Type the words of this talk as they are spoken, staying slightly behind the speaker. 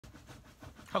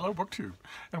Hello, BookTube,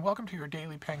 and welcome to your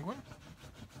Daily Penguin.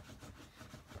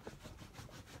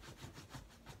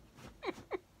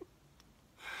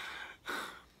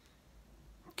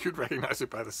 You'd recognize it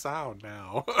by the sound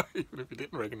now, even if you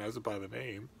didn't recognize it by the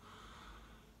name.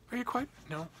 Are you quite?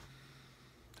 No.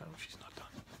 No, she's not done.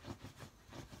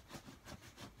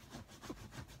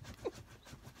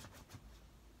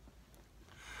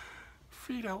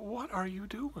 Frida, what are you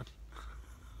doing?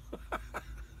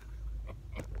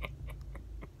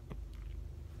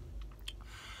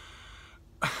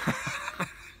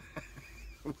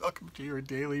 Welcome to your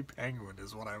Daily Penguin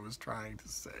is what I was trying to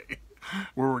say.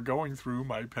 Where we're going through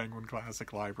my Penguin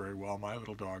Classic library while my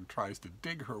little dog tries to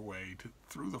dig her way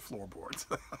through the floorboards.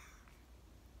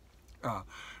 We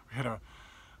had a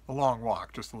long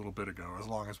walk just a little bit ago, as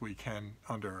long as we can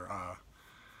under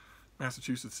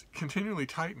Massachusetts continually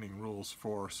tightening rules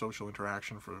for social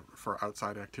interaction, for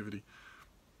outside activity.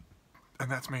 And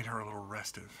that's made her a little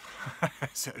restive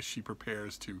as she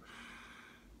prepares to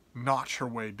notch her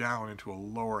way down into a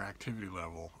lower activity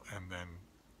level and then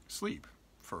sleep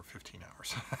for 15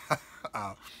 hours.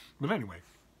 But anyway,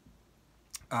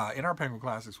 in our Penguin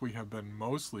Classics, we have been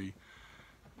mostly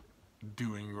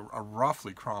doing a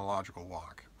roughly chronological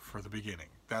walk for the beginning.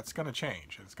 That's going to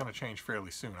change. It's going to change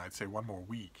fairly soon. I'd say one more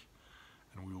week,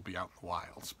 and we will be out in the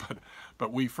wilds.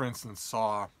 But we, for instance,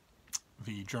 saw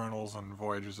the journals and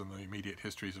voyages and the immediate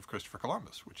histories of Christopher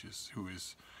Columbus, who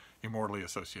is immortally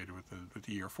associated with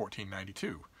the year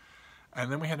 1492.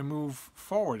 And then we had to move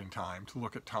forward in time to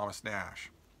look at Thomas Nash.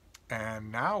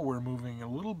 And now we're moving a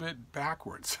little bit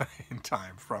backwards in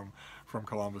time from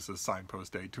Columbus's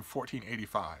signpost date to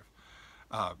 1485,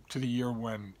 to the year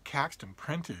when Caxton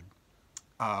printed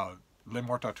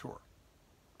Morte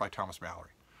by Thomas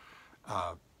Malory,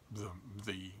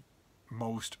 the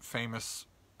most famous,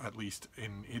 at least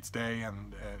in its day,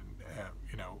 and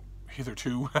you know,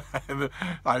 hitherto.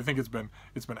 I think it's been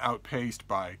outpaced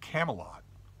by Camelot,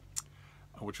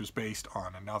 which was based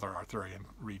on another Arthurian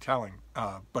retelling.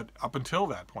 But up until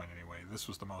that point, anyway, this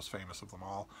was the most famous of them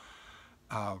all.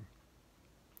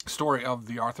 Story of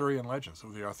the Arthurian legends,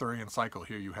 of the Arthurian cycle.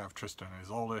 Here you have Tristan and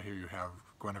Isolde. Here you have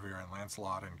Guinevere and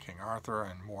Lancelot and King Arthur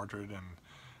and Mordred and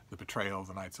the betrayal of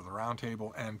the Knights of the Round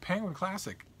Table. And Penguin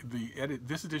Classic,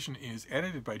 this edition is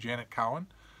edited by Janet Cowan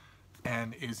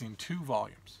and is in 2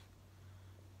 volumes.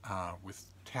 With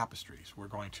tapestries. We're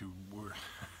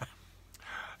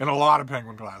in a lot of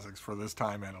Penguin Classics for this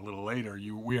time and a little later,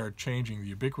 we are changing the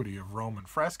ubiquity of Roman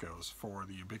frescoes for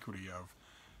the ubiquity of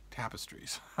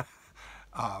tapestries.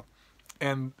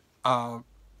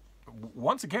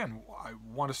 Once again, I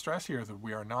want to stress here that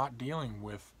we are not dealing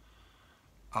with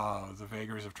the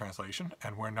vagaries of translation,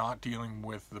 and we're not dealing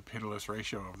with the pitiless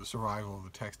ratio of the survival of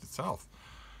the text itself.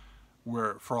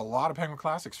 For a lot of Penguin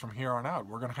Classics from here on out,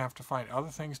 we're going to have to find other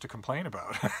things to complain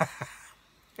about.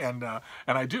 and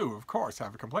I do, of course,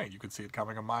 have a complaint. You could see it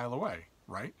coming a mile away,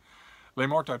 right?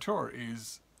 Morte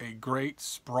is a great,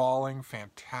 sprawling,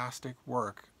 fantastic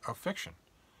work of fiction.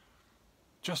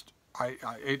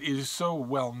 It is so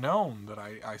well known that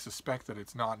I suspect that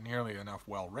it's not nearly enough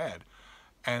well read.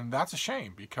 And that's a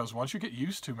shame, because once you get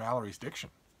used to Malory's diction,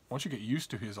 once you get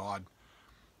used to his odd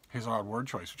word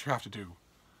choice, which you have to do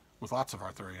with lots of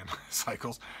Arthurian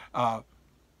cycles,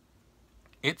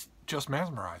 it just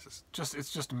mesmerizes.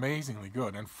 It's just amazingly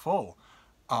good and full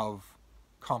of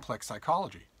complex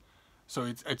psychology. So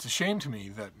it's a shame to me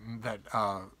that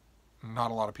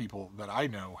not a lot of people that I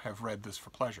know have read this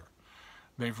for pleasure.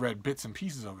 They've read bits and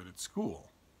pieces of it at school,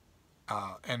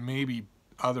 and maybe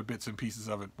other bits and pieces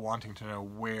of it wanting to know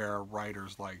where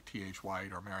writers like T.H.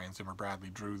 White or Marion Zimmer Bradley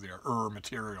drew their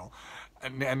material,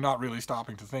 and not really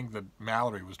stopping to think that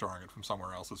Malory was drawing it from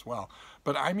somewhere else as well.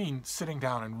 But I mean sitting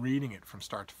down and reading it from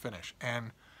start to finish,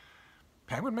 and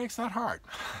Penguin makes that hard.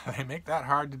 They make that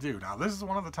hard to do. Now, this is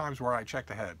one of the times where I checked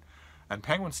ahead, and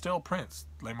Penguin still prints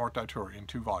Morte in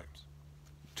 2 volumes.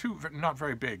 2 not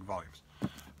very big volumes.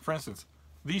 For instance,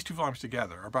 these 2 volumes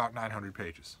together are about 900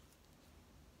 pages.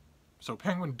 So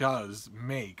Penguin does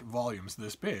make volumes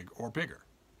this big or bigger.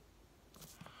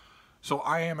 So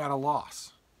I am at a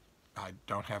loss. I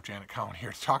don't have Janet Cowan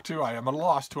here to talk to. I am at a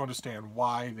loss to understand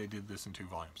why they did this in 2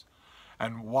 volumes.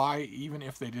 And why, even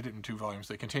if they did it in 2 volumes,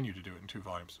 they continue to do it in 2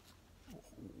 volumes.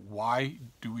 Why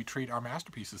do we treat our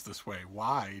masterpieces this way?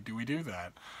 Why do we do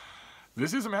that?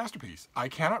 This is a masterpiece. I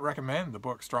cannot recommend the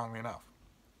book strongly enough.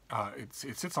 It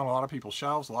sits on a lot of people's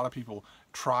shelves. A lot of people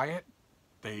try it.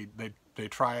 They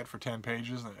try it for 10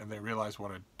 pages and they realize what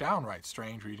a downright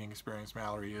strange reading experience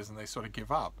Malory is, and they sort of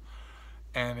give up.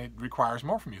 And it requires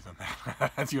more from you than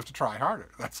that. You have to try harder,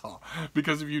 that's all.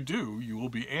 Because if you do, you will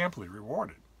be amply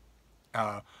rewarded.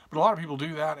 But a lot of people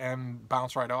do that and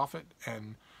bounce right off it.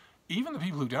 And even the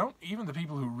people who don't, even the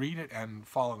people who read it and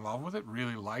fall in love with it,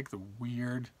 really like the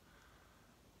weird,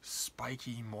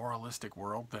 spiky, moralistic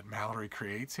world that Mallory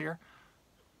creates here.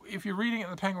 If you're reading it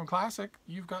in the Penguin Classic,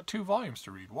 you've got 2 volumes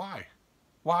to read. Why?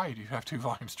 Why do you have 2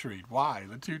 volumes to read? Why?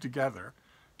 The 2 together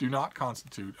do not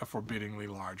constitute a forbiddingly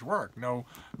large work. No,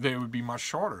 they would be much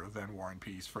shorter than War and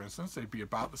Peace, for instance. They'd be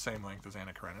about the same length as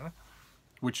Anna Karenina,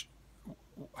 which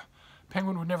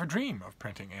Penguin would never dream of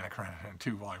printing Anna Karenina in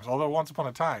 2 volumes. Although once upon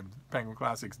a time, Penguin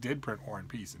Classics did print War and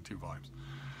Peace in 2 volumes.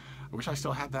 I wish I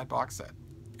still had that box set.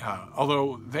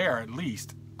 Although there, at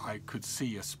least, I could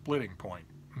see a splitting point.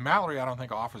 Mallory, I don't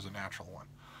think, offers a natural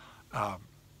one.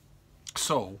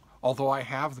 So, although I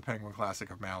have the Penguin Classic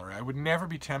of Mallory, I would never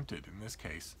be tempted, in this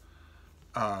case,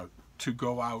 to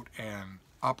go out and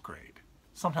upgrade.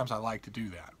 Sometimes I like to do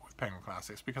that with Penguin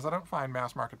Classics because I don't find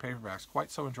mass market paperbacks quite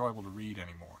so enjoyable to read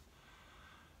anymore.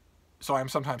 So I'm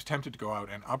sometimes tempted to go out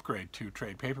and upgrade to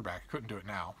trade paperback. I couldn't do it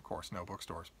now, of course, no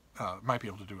bookstores. Might be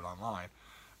able to do it online.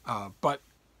 But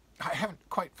I haven't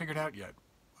quite figured out yet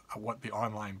what the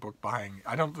online book buying...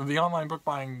 The online book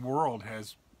buying world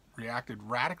has reacted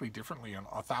radically differently in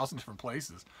 1,000 different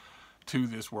places to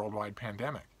this worldwide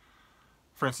pandemic.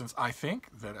 For instance, I think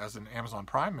that as an Amazon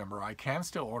Prime member, I can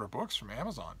still order books from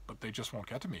Amazon, but they just won't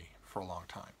get to me for a long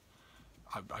time.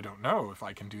 I don't know if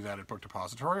I can do that at Book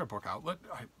Depository or Book Outlet.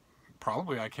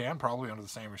 Probably I can, probably under the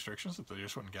same restrictions, that they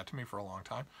just wouldn't get to me for a long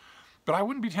time. But I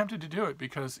wouldn't be tempted to do it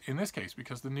because, in this case,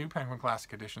 because the new Penguin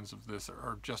Classic editions of this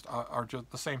are just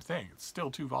the same thing. It's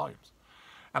still 2 volumes.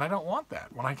 And I don't want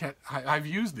that. When I've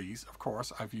used these, of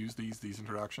course, I've used these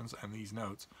introductions and these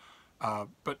notes.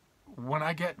 But when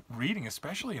I get reading,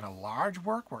 especially in a large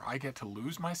work where I get to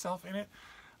lose myself in it,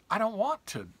 I don't want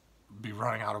to be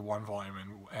running out of one volume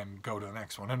and go to the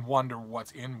next one and wonder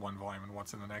what's in one volume and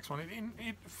what's in the next one.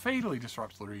 It fatally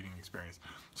disrupts the reading experience.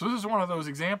 So this is one of those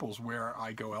examples where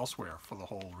I go elsewhere for the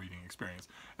whole reading experience.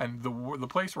 And the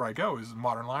place where I go is the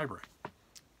Modern Library.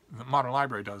 The Modern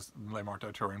Library does Le Morte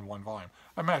d'Auteur in 1 volume.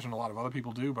 I imagine a lot of other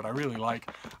people do, but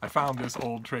I found this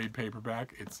old trade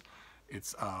paperback.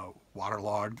 It's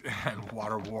waterlogged and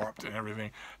water warped and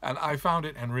everything. And I found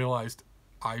it and realized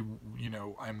I'm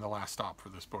the last stop for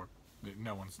this book.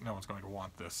 No one's going to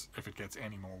want this if it gets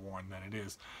any more worn than it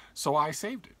is. So I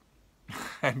saved it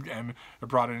and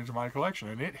brought it into my collection.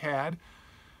 And it had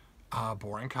a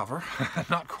boring cover,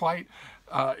 not quite.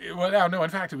 No, in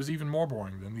fact, it was even more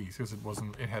boring than these because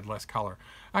it had less color.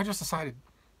 I just decided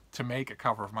to make a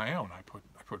cover of my own. I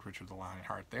put Richard the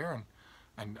Lionheart there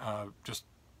and just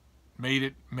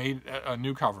made a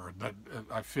new cover that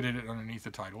I fitted it underneath the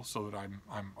title so that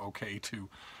I'm okay to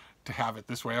have it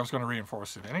this way. I was going to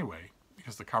reinforce it anyway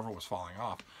because the cover was falling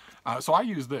off. So I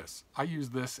use this. I use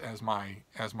this as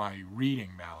my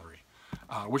reading Mallory,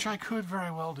 which I could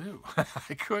very well do.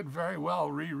 I could very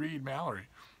well reread Mallory.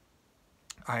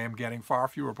 I am getting far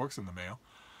fewer books in the mail,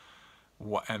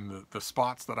 and the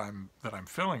spots that I'm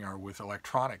filling are with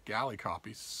electronic galley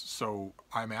copies. So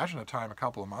I imagine a time a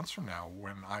couple of months from now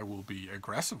when I will be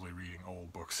aggressively reading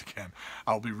old books again.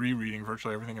 I'll be rereading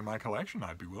virtually everything in my collection,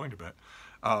 I'd be willing to bet.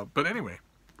 But anyway,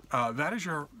 that is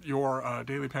your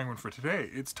Daily Penguin for today.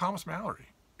 It's Thomas Mallory.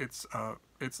 It's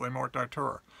Le Morte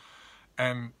d'Auteur,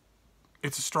 and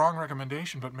it's a strong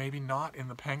recommendation, but maybe not in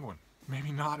the Penguin.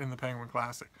 Maybe not in the Penguin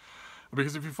Classic.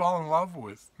 Because if you fall in love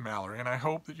with Mallory, and I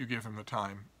hope that you give him the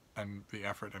time and the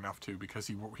effort enough to, because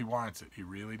he warrants it, he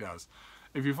really does.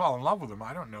 If you fall in love with him,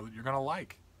 I don't know that you're going to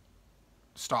like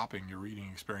stopping your reading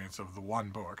experience of the one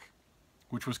book,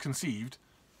 which was conceived,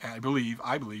 I believe,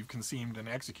 conceived and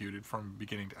executed from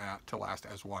beginning to last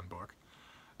as one book,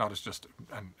 not as just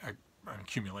an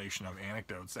accumulation of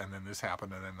anecdotes, and then this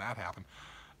happened, and then that happened.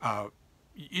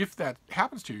 If that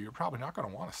happens to you, you're probably not going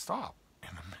to want to stop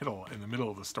in the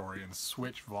middle of the story and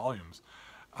switch volumes.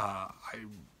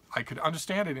 I could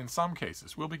understand it in some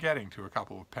cases. We'll be getting to a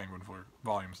couple of Penguin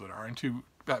volumes that are in 2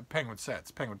 Penguin sets.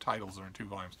 Penguin titles are in 2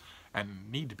 volumes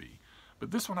and need to be,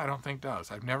 but this one I don't think does.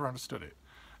 I've never understood it.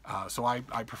 So I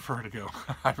prefer to go.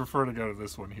 I prefer to go to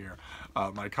this one here,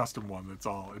 my custom one.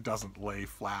 It doesn't lay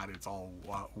flat. It's all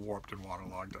warped and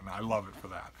waterlogged, and I love it for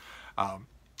that.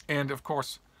 And of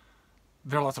course,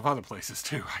 there are lots of other places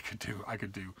too. I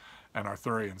could do an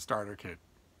Arthurian starter kit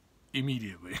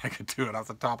immediately. I could do it off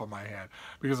the top of my head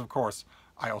because, of course,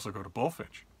 I also go to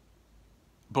Bullfinch.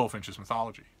 Bullfinch's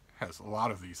mythology has a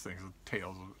lot of these things.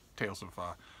 Tales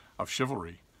of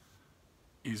chivalry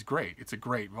is great. It's a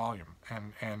great volume,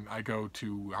 and I go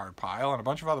to Hard Pile and a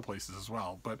bunch of other places as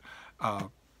well. But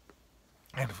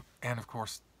and of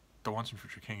course, The Once and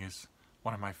Future King is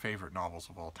one of my favorite novels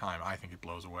of all time. I think it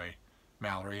blows away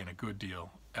Mallory and a good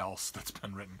deal else that's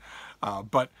been written.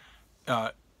 But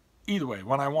either way,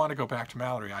 when I want to go back to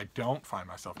Mallory, I don't find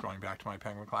myself going back to my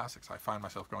Penguin Classics. I find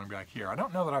myself going back here. I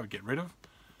don't know that I would get rid of.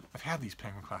 I've had these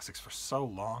Penguin Classics for so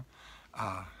long.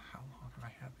 How long have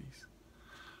I had these?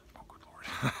 Oh, good Lord.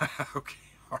 Okay,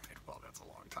 all right, well, that's a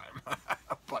long time.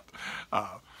 But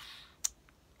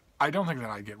I don't think that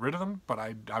I'd get rid of them, but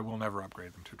I will never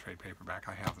upgrade them to trade paperback.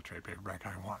 I have the trade paperback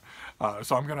I want.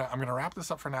 So I'm gonna wrap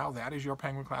this up for now. That is your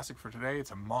Penguin Classic for today.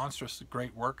 It's a monstrous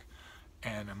great work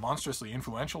and a monstrously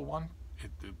influential one.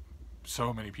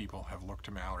 So many people have looked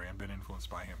to Mallory and been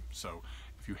influenced by him. So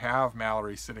if you have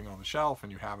Mallory sitting on the shelf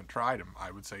and you haven't tried him,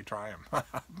 I would say try him.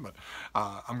 But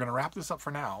I'm going to wrap this up for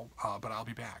now, but I'll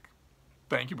be back.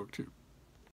 Thank you, BookTube.